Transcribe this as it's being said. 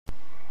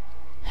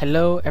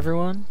Hello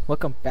everyone,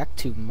 welcome back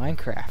to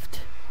Minecraft.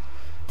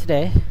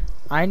 Today,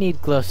 I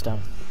need glowstone,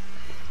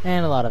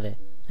 and a lot of it,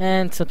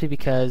 and simply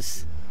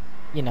because,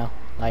 you know,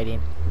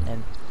 lighting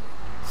and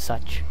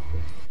such.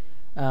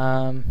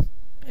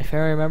 If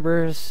anyone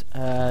remembers,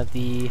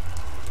 the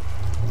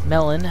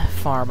melon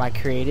farm I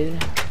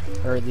created,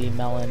 or the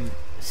melon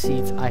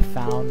seeds I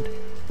found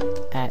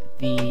at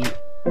the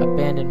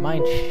abandoned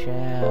mine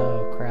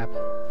oh crap.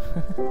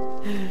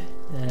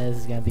 This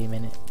is gonna be a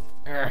minute.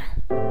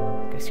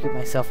 Gotta scoot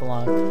myself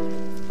along.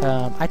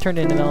 I turned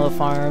into a melon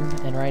farm,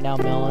 and right now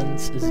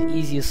melons is the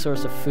easiest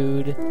source of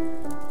food,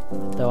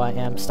 though I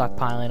am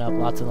stockpiling up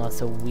lots and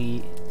lots of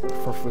wheat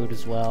for food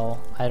as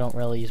well. I don't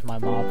really use my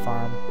mob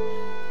farm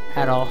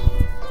at all,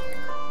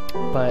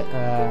 but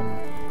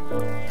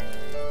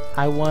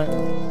I want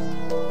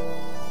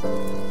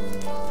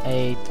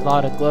a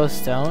lot of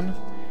glowstone.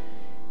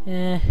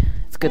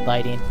 It's good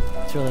lighting.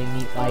 It's really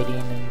neat lighting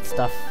and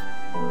stuff,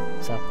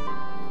 so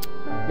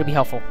it'll be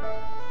helpful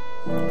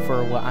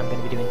for what I'm going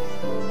to be doing.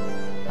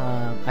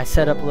 I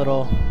set up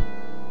little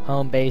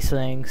home base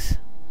things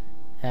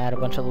at a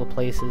bunch of little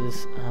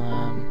places.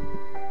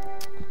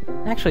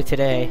 Actually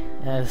today,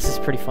 this is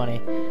pretty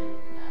funny,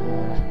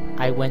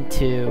 I went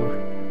to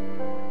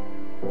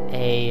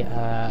a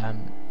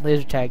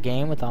laser tag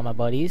game with all my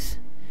buddies,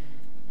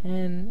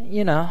 and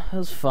you know, it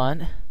was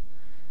fun.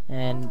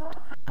 And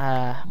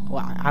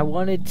well, I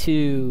wanted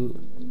to,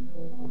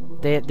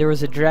 there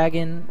was a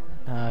dragon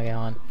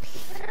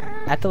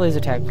at the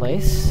laser tag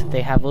place.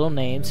 They have little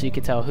names so you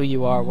can tell who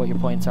you are, what your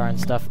points are and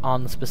stuff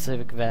on the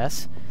specific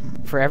vest.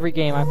 For every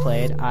game I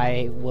played,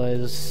 I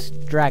was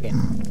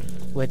dragon,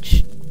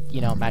 which,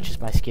 you know, matches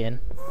my skin.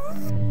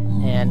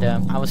 And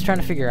I was trying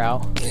to figure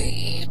out,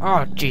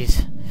 oh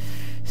jeez,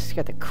 this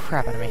scared the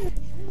crap out of me.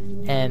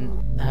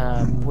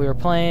 And we were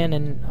playing,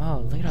 and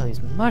oh, look at all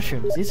these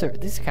mushrooms. These are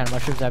the kind of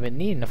mushrooms I've been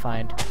needing to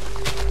find.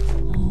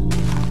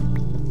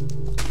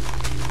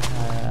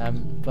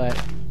 But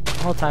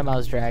the whole time I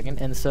was dragon,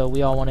 and so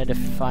we all wanted to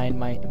find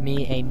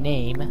me a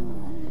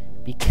name,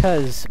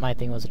 because my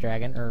thing was a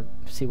dragon, or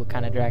see what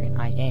kind of dragon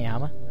I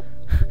am.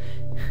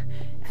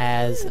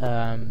 As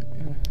I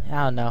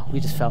don't know, we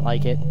just felt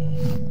like it,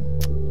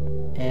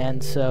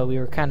 and so we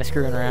were kind of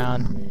screwing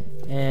around,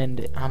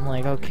 and I'm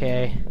like,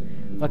 okay,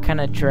 what kind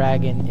of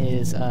dragon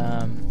is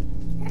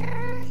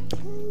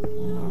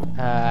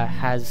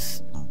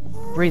has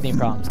breathing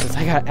problems? Because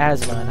I got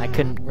asthma and I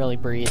couldn't really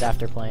breathe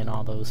after playing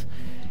all those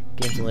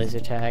games of laser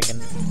tag.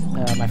 And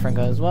my friend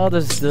goes, well,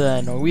 this is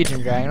the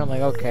Norwegian dragon. I'm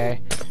like, okay.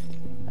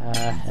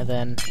 And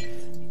then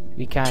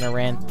we kind of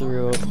ran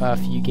through a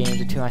few games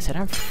or two, and I said,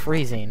 I'm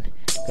freezing.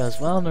 He goes,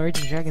 well,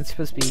 Norwegian dragon's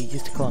supposed to be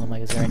used to cold. I'm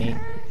like, is there any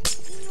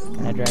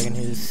kind of dragon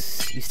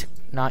who's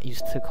not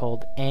used to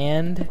cold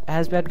and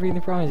has bad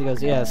breathing problems? He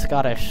goes, yeah,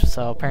 Scottish.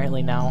 So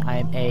apparently now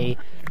I'm a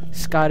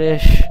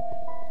Scottish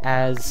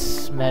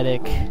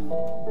asthmatic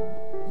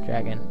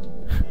dragon.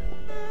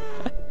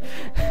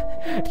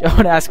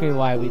 Don't ask me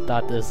why we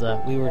thought this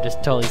up. We were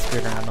just totally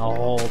screwing around the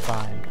whole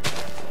time.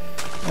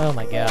 Oh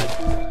my god.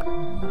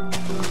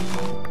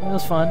 It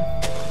was fun.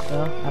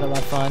 Well, had a lot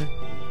of fun.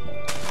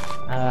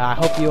 I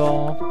hope you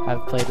all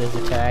have played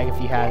laser tag. If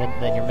you haven't,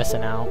 then you're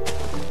missing out.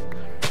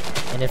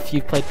 And if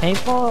you played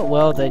paintball,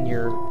 well, then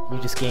you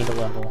just gained a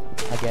level.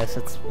 I guess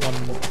it's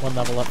one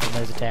level up from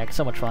laser tag.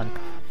 So much fun.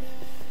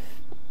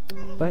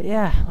 But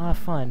yeah, a lot of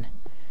fun.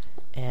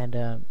 And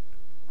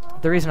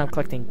the reason I'm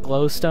collecting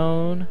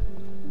glowstone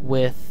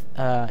with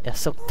a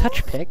silk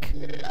touch pick.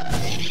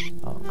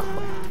 Oh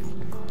crap!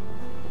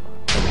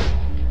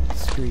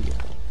 Screw you.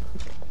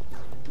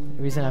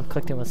 The reason I'm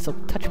collecting with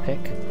silk touch pick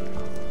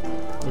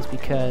is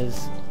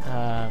because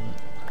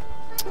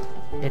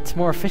it's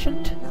more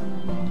efficient,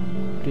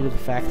 due to the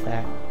fact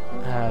that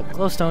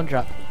glowstone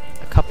drop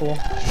a couple.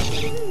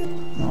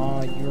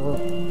 Oh,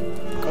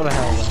 go the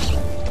hell away!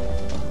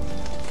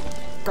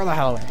 Go the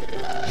hell away!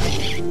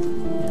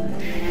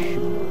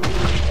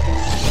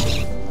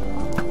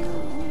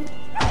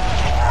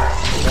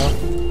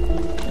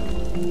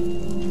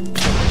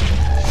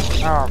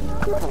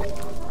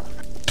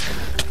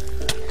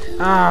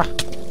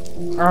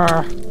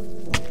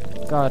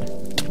 God.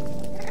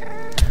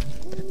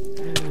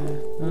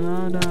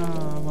 Oh no,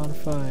 I'm on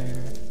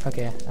fire.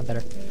 Okay, I'm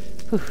better.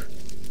 Whew.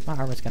 My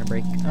armor's gonna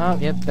break. Oh,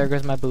 yep, there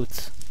goes my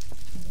boots.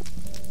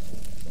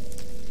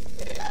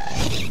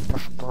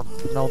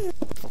 No.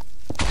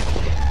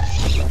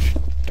 Gosh,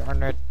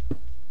 darn it.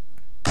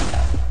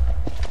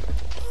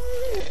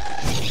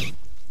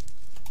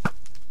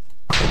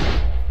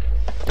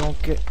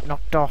 Don't get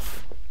knocked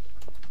off.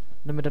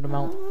 Limited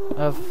amount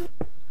of...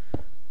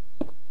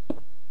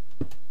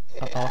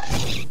 Uh-oh.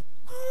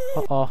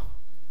 Uh-oh.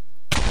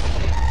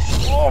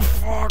 Oh,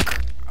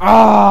 fuck!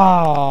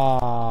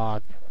 Ah!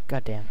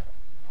 Goddamn.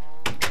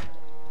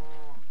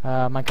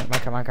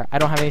 Minecart. I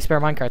don't have any spare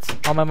minecarts.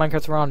 All my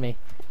minecarts were on me.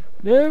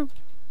 No!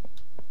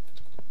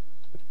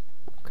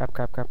 Crap.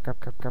 Go.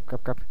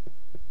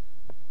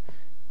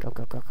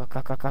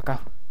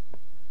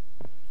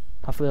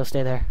 Hopefully it'll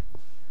stay there.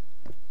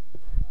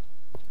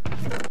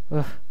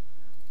 Ugh.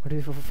 1,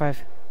 2, 3, 4,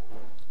 5.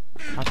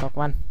 Come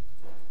on.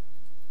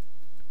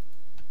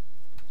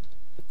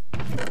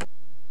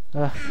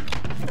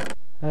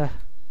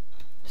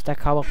 Stack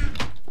cobble.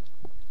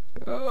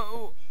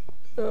 Go.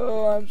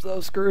 Oh, I'm so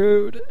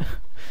screwed.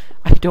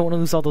 I don't want to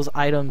lose all those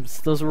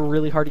items. Those were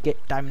really hard to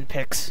get diamond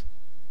picks.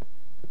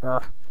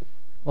 Urgh.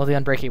 Well, the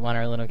unbreaking one I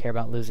really don't care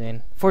about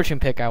losing. Fortune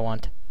pick I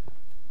want.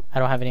 I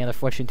don't have any other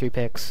fortune 3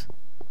 picks.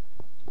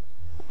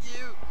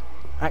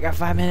 I got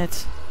 5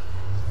 minutes.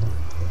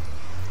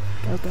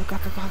 Go, go, go,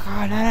 go, go,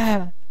 go,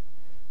 no.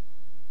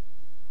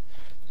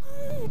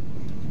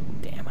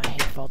 Damn, I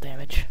hate fall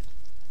damage.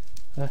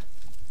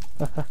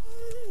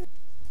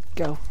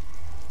 Go.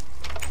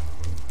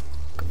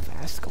 Go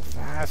fast, go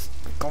fast.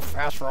 Go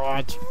fast,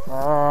 Rod.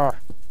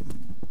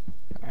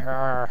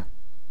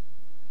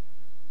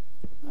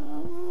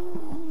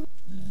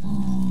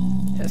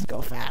 Just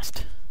go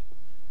fast.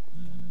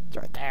 It's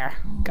right there.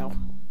 Go.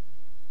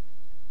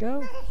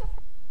 Go.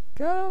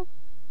 Go.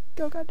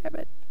 Go,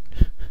 goddammit.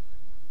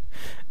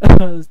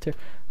 Oh,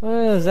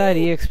 oh, is that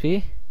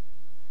EXP?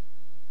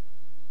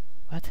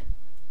 What?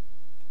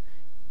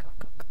 Go,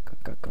 go, go, go,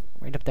 go, go.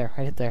 Right up there,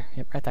 right up there.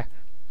 Yep, right there.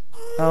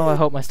 Oh, I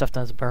hope my stuff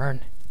doesn't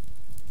burn.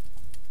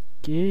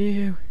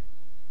 Go.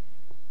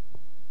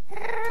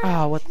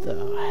 Oh, what the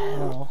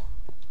hell?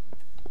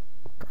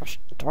 Gosh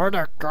darn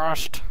it,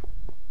 Ghost.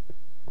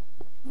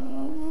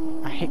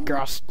 I hate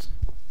Ghost.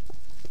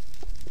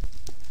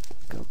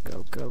 Go,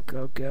 go, go,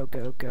 go, go,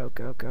 go, go,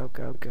 go, go,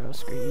 go, go.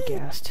 Screw you,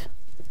 Gast.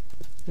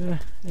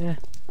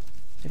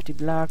 50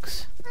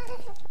 blocks.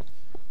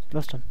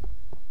 Glowstone.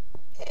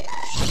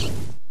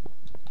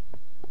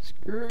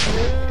 Screw you!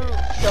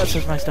 That's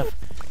just my stuff.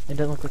 It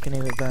doesn't look like any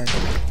of it burned.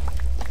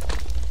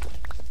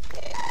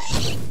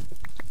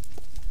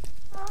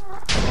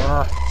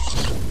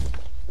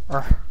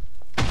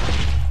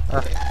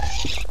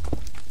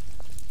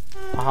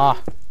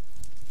 Aha!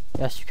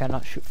 Yes, you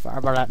cannot shoot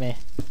fireball at me.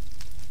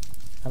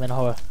 I'm in a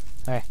hole.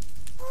 Alright.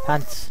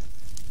 Pants.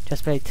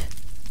 Chestplate.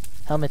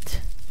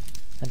 Helmet.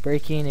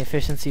 Unbreaking.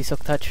 Efficiency.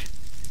 Silk touch.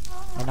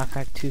 And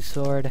knockback 2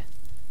 sword.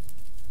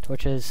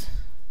 Torches.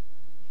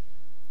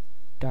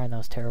 Darn, that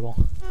was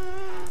terrible.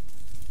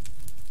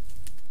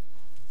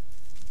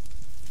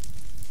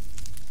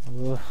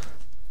 Ooh.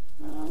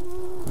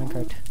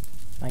 Minecart.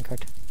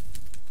 Minecart.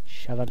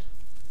 Shovel.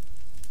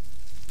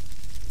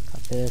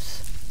 Got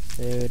this.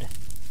 Food.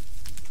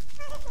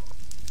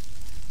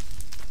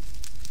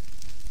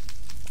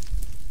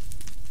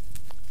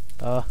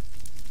 Oh.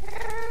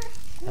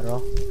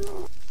 Arrow.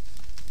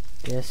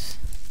 This.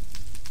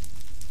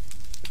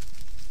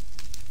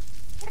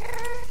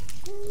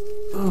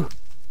 Ooh.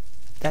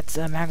 That's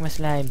a magma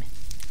slime.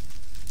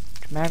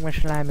 It's magma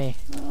slimy.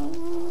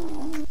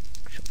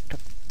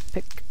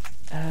 Pick.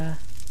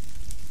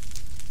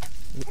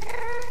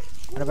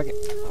 What do I get?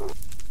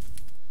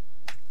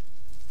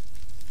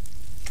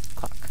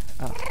 Clock.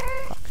 Oh,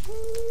 clock.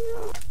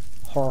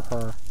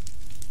 Horror.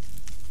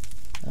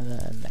 And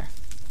then there.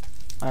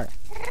 Alright.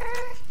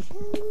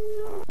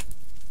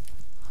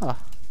 Huh.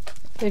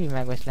 Baby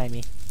magma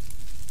slimy.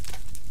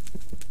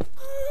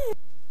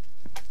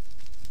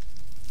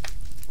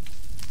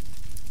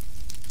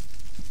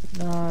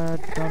 No,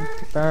 don't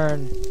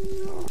burn.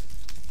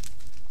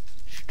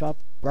 Stop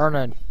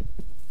burning.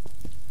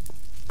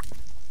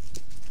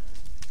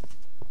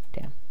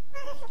 Damn.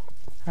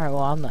 Alright,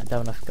 well, I'm not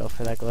dumb enough to go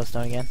for that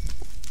glowstone again.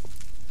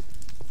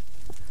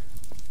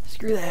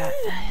 Screw that.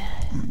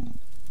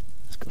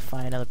 Let's go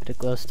find another bit of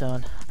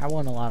glowstone. I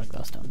want a lot of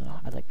glowstone, though.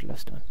 I like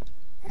glowstone.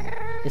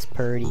 It's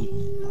pretty.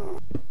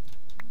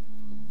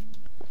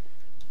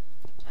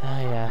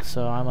 Yeah,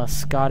 so I'm a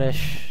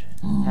Scottish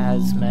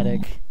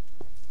asthmatic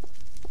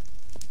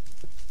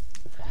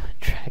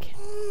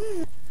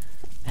dragon.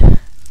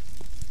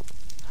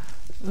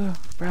 Ooh,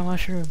 brown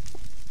mushroom.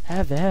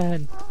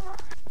 Heaven.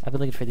 I've been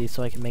looking for these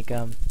so I can make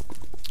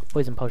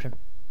poison potion.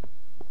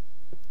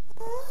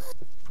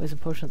 Poison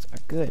potions are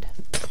good.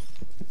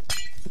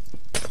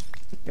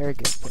 Very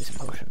good poison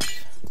potions.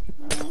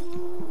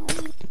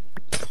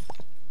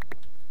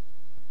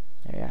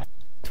 There you are.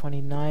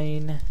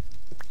 29.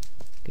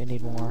 Gonna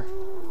need more.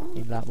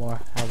 Need a lot more.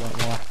 I want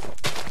more.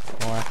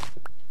 More.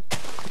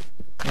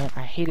 Man,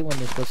 I hate it when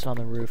there's ghosts on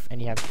the roof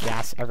and you have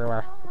gas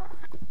everywhere.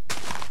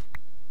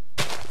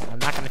 I'm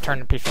not gonna turn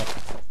the pistol.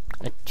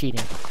 That's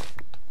cheating.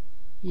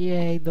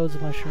 Yay, those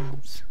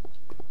mushrooms.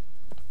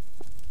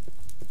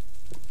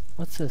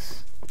 What's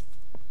this?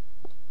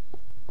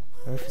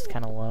 The roof is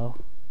kinda low.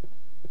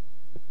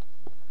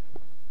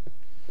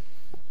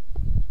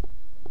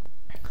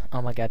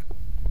 Oh my god.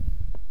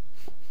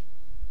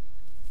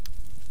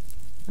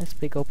 Nice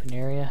big open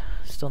area.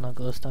 Still no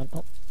glowstone.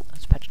 Oh,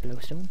 that's a patch of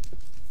glowstone.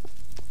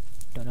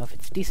 Don't know if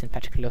it's decent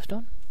patch of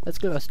glowstone. Let's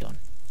glowstone.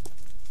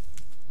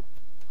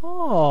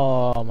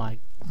 Oh my...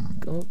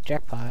 Oh,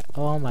 jackpot.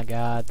 Oh my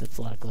god, that's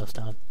a lot of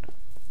glowstone.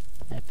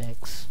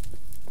 Epics.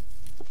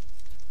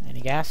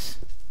 Any gas?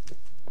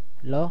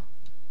 Hello?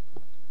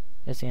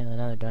 It's the end of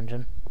another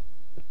dungeon.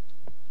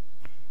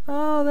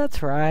 Oh,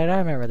 that's right. I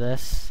remember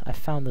this. I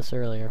found this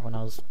earlier when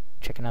I was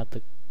checking out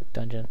the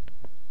dungeon.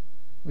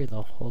 Read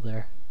the hole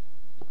there.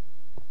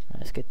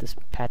 Let's get this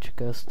patch of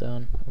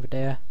glowstone over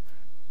there.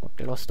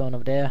 Glowstone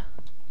over there.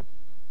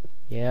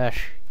 Yes.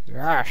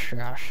 Yes,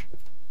 yes.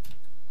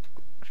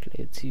 Actually,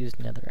 let's use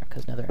netherrack,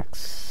 because netherrack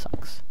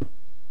sucks.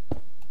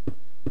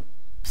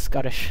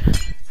 Scottish.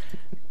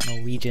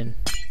 Norwegian.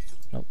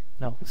 Nope.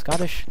 No.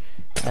 Scottish.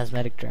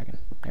 Asthmatic dragon.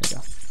 There we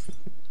go.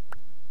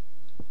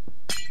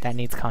 That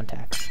needs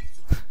contacts.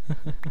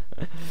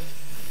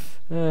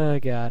 Oh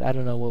god, I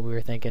don't know what we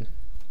were thinking.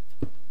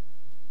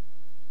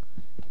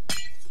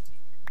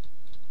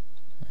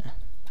 Yeah.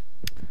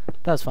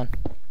 That was fun.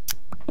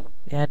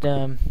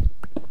 And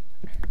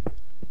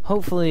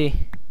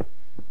hopefully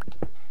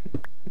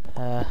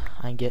I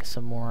can get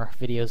some more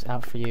videos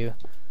out for you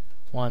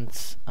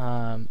once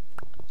I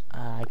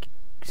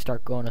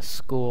start going to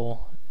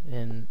school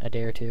in a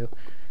day or two,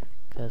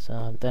 because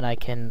then I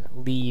can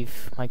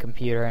leave my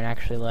computer and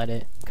actually let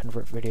it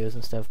convert videos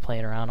instead of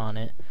playing around on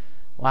it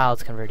while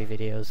it's converting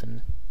videos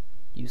and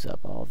use up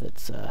all of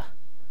its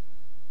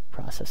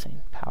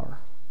processing power.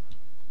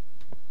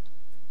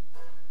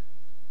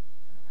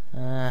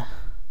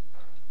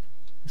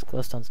 This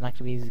glowstone's not going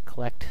to be easy to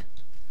collect.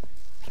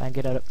 If I can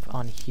get it up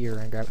on here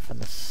and grab it from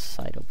the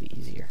side, it'll be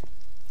easier.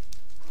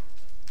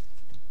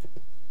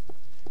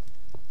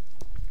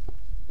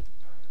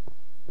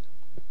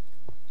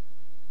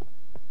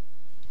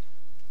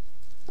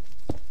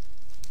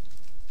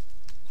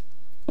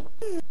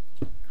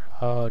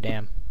 Oh,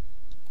 damn.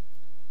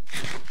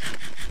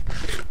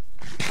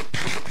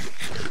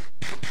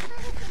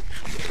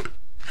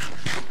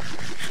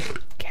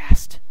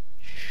 Cast.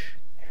 Shh.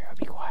 Everyone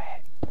be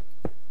quiet.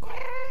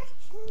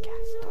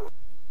 Cast.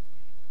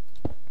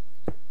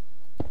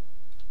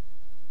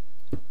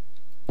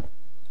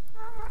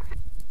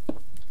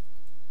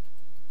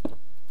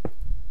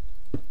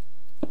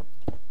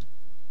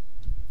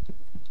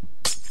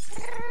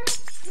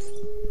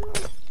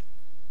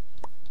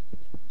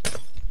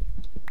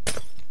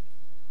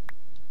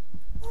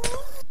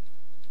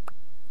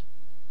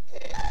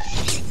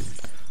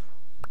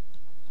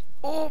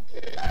 Oh!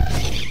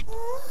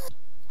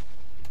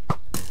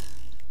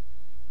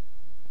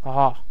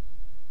 Aha.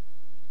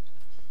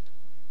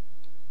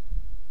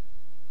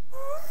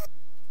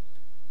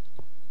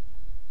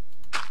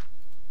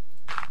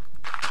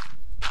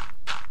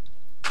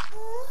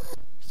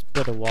 Just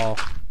build a wall.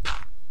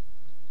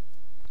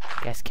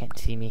 You guys can't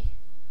see me.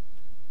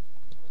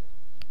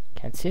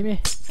 Can't see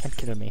me? Can't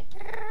kill me.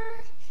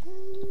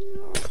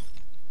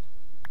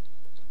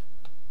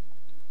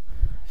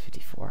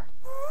 54.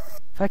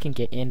 If I can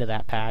get into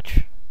that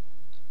patch,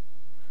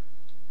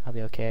 I'll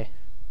be okay.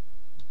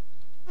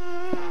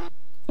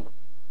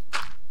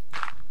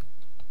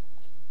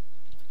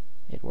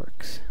 It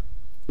works.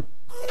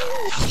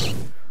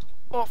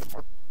 Oh,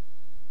 fuck.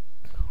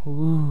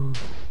 Ooh.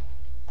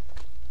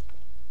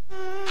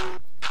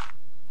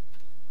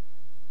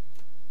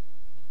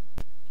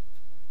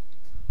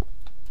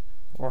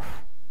 Oh.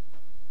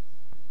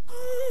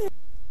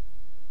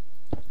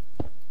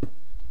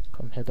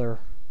 Come hither.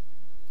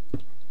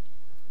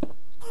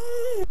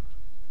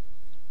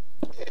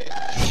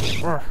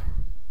 Oh.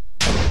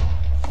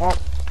 Oh.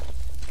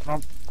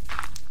 No.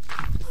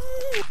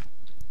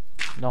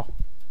 No.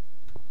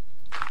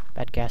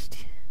 Bad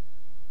ghast.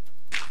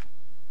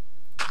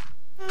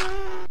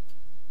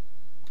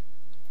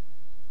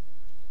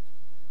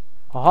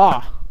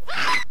 Aha!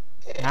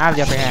 I have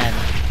the upper hand.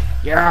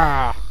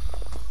 Yeah!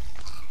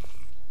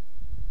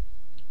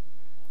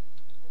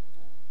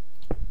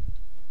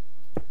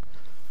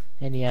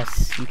 And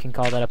yes, you can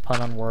call that a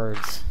pun on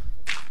words.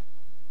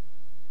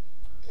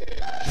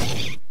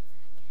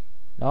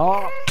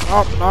 No!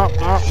 No! No!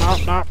 No! No!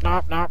 No!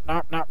 No! No!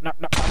 No! No! No!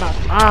 No!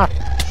 Ah!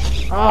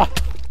 Ah!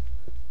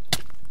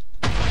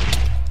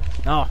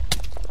 No!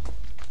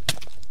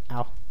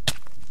 Ow.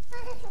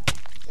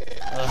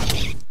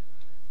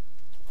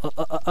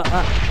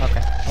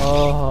 Okay.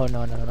 Oh,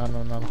 no, no, no,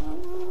 no, no.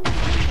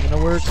 It's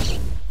gonna work.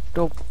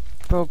 Dope.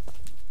 Dope.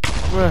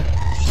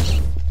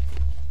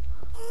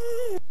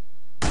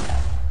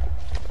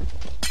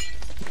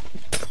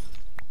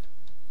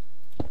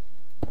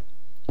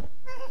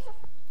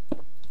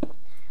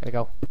 There we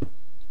go.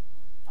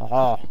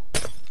 Haha.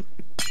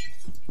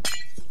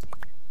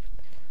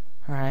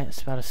 Alright,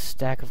 it's about a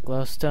stack of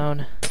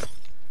glowstone.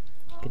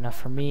 Good enough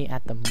for me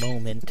at the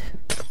moment.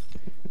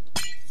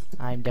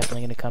 I'm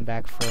definitely going to come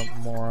back for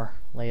more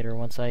later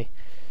once I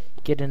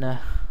get into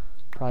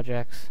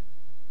projects.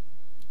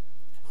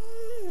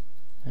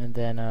 And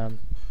then I'll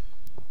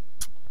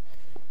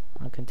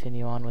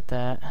continue on with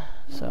that.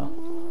 So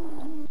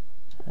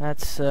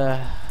that's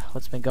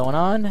what's been going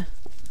on.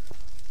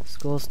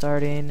 School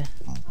starting.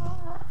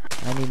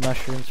 I need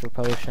mushrooms for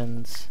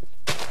potions.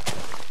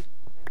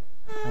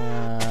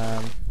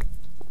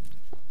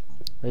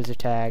 Laser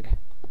tag.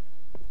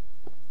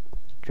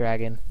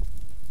 Dragon.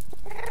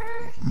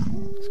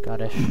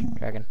 Scottish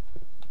dragon.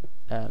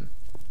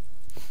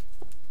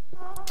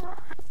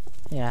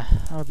 Yeah,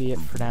 that'll be it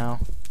for now.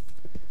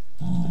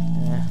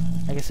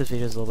 I guess this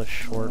video is a little bit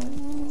short.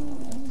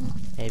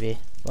 Maybe.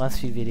 The last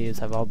few videos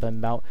have all been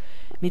about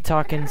me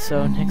talking,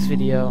 so next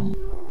video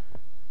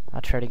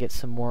I'll try to get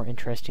some more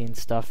interesting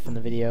stuff in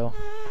the video.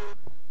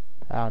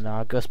 I don't know,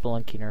 I'll go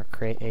spelunking or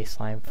create a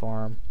slime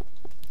farm.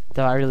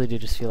 Though I really do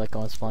just feel like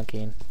going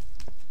spelunking.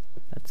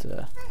 That's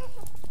a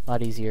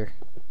lot easier.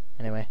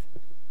 Anyway,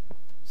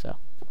 so.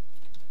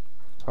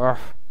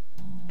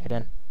 Get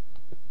in.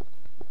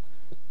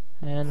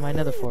 And my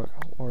nether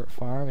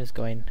farm is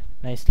going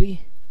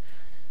nicely.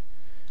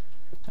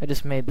 I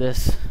just made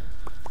this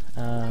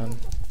out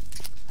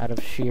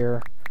of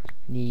sheer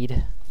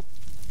need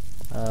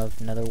of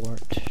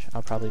netherwort.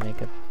 I'll probably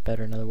make a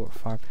better netherwort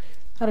farm.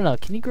 I don't know,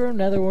 can you grow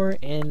netherwort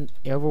in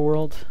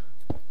Overworld?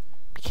 If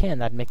you can,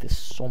 that'd make this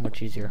so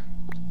much easier.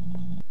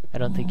 I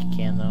don't think you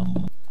can though.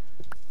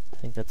 I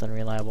think that's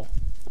unreliable.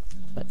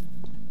 But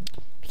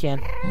if you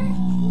can,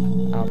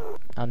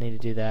 I'll need to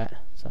do that.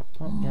 So,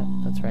 oh yeah,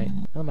 that's right.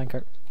 Another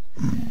minecart.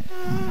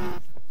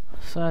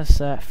 So that's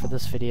that for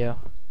this video.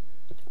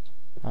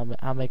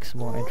 I'll make some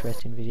more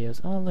interesting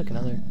videos. Oh look,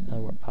 another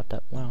wart popped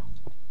up. Wow.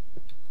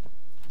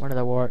 One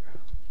other wart.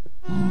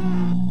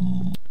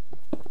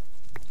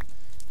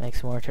 Make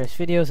some more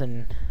interesting videos,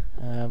 and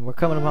we're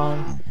coming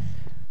along.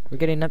 We're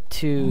getting up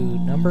to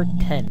number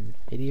 10.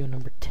 Video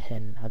number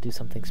 10. I'll do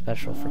something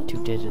special for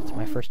 2 digits.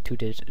 My first 2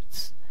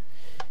 digits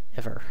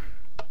ever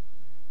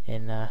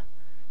in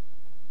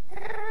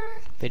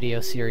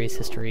video series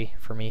history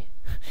for me.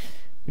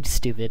 Which is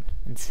stupid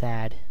and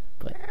sad,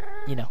 but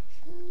you know.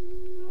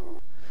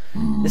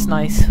 It's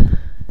nice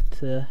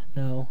to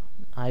know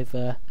I've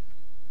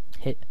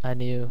hit a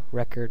new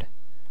record,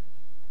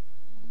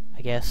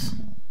 I guess.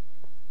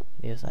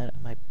 Yes,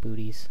 my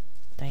booties.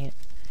 Dang it.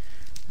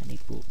 I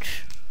need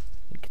boots.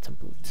 Get some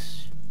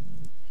boots.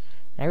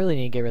 I really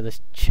need to get rid of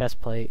this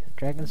chest plate.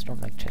 Dragons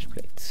don't like chest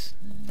plates.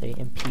 They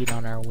impede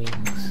on our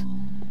wings.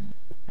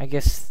 I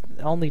guess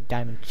only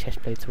diamond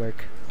chest plates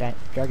work.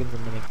 Dragons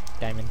only make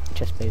diamond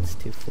chest plates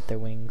to fit their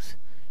wings.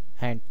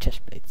 Iron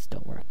chest plates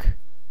don't work.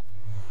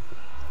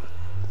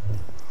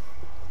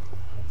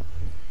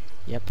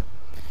 Yep.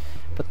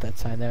 Put that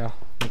sign there.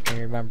 Make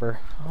me remember.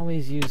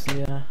 Always use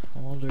the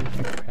older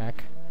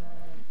crack.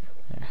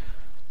 There.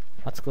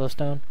 What's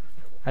glowstone?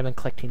 I've been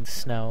collecting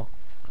snow.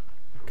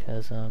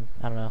 Because, I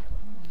don't know.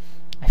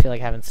 I feel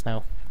like having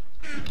snow.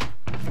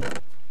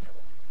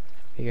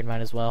 Figured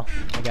might as well.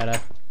 I got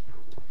a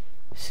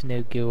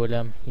snow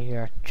golem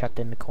here chucked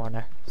in the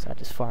corner. So I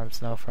just farm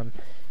snow from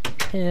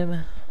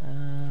him.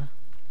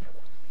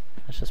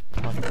 Let's just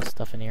plunk this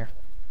stuff in here.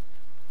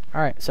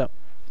 Alright, so,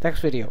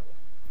 next video.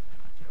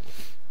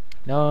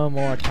 No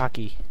more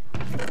talkie.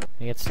 I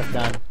get stuff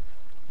done.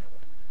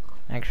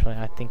 Actually,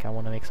 I think I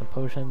want to make some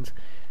potions.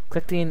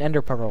 Collecting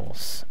ender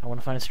pearls. I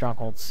want to find a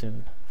stronghold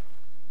soon.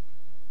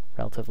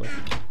 Relatively.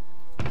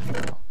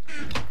 So,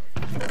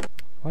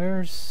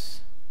 where's...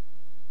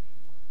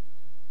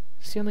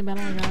 Is this the only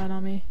metal I got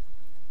on me?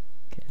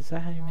 Okay, is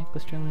that how you make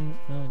glistering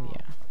melon?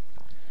 Yeah.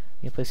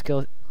 You place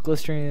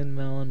glistering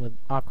melon with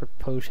awkward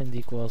potions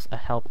equals a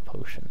health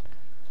potion.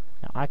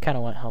 Now, I kind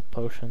of want health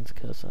potions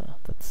because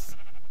that's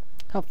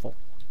helpful.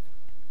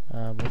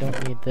 We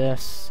don't need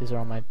this. These are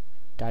all my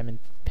diamond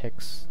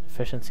picks.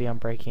 Efficiency,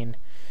 unbreaking,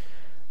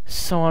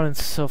 so on and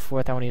so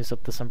forth. I want to use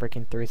up this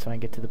unbreaking 3 so I can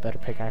get to the better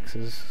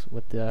pickaxes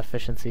with the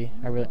efficiency.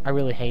 I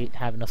really hate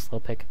having a slow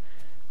pick.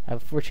 I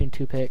have a fortune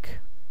 2 pick.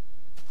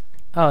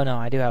 Oh no,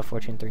 I do have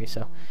fortune 3,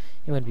 so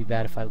it wouldn't be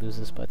bad if I lose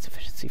this, but it's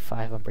efficiency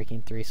 5,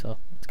 unbreaking 3, so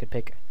it's a good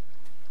pick.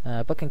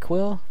 Buck and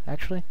quill,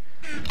 actually.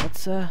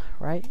 Let's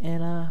write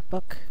in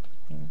buck,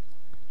 you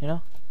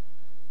know?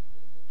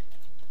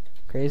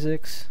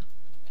 Crazix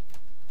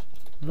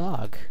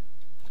log.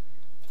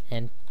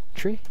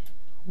 Entry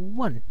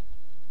 1.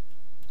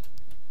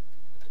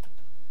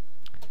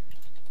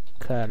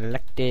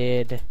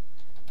 Collected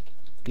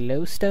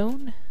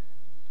glowstone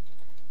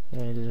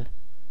will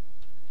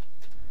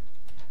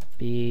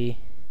be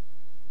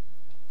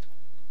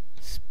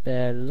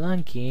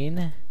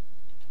spelunking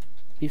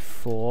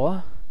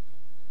before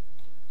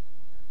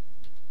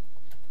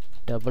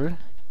double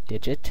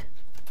digit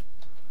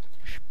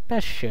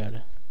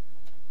special.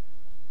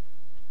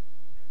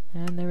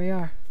 And there we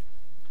are.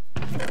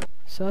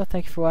 So,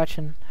 thank you for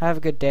watching. Have a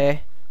good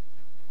day.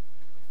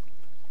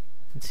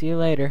 And see you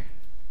later.